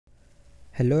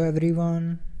Hello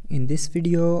everyone, in this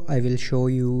video I will show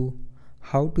you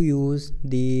how to use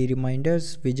the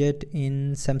reminders widget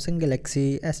in Samsung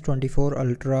Galaxy S24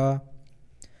 Ultra.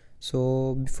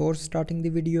 So before starting the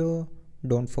video,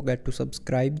 don't forget to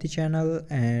subscribe the channel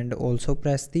and also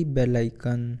press the bell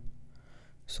icon.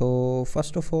 So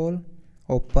first of all,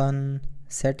 open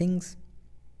settings.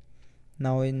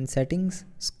 Now in settings,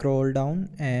 scroll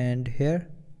down and here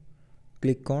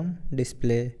click on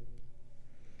display.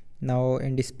 Now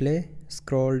in display,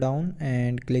 scroll down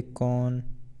and click on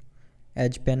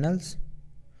edge panels.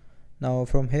 Now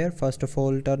from here, first of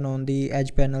all turn on the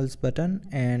edge panels button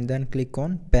and then click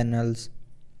on panels.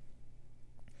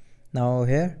 Now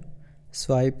here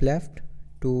swipe left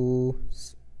to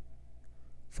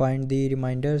find the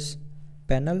reminders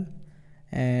panel,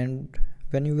 and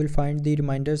when you will find the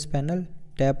reminders panel,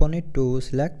 tap on it to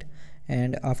select,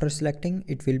 and after selecting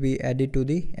it will be added to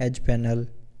the edge panel.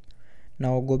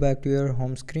 Now go back to your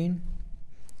home screen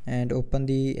and open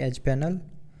the edge panel.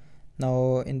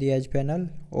 Now in the edge panel,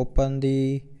 open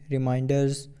the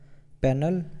reminders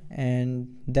panel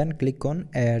and then click on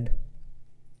add.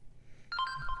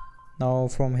 Now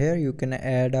from here you can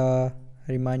add a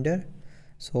reminder.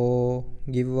 So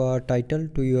give a title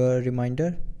to your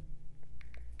reminder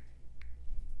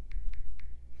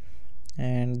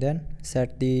and then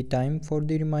set the time for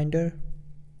the reminder.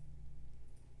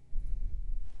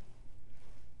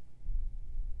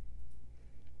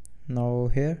 Now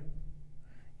here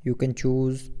you can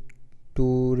choose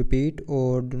to repeat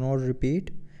or do not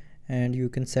repeat, and you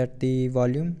can set the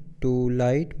volume to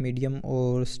light, medium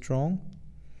or strong,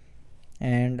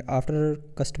 and after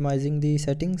customizing the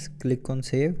settings click on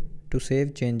save to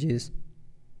save changes,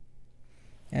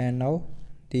 and now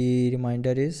the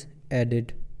reminder is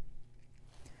added.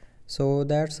 So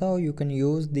that's how you can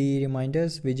use the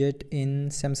reminders widget in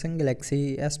Samsung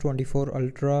Galaxy S24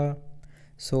 Ultra.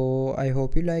 So I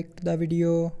hope you liked the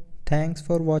video. Thanks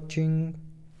for watching.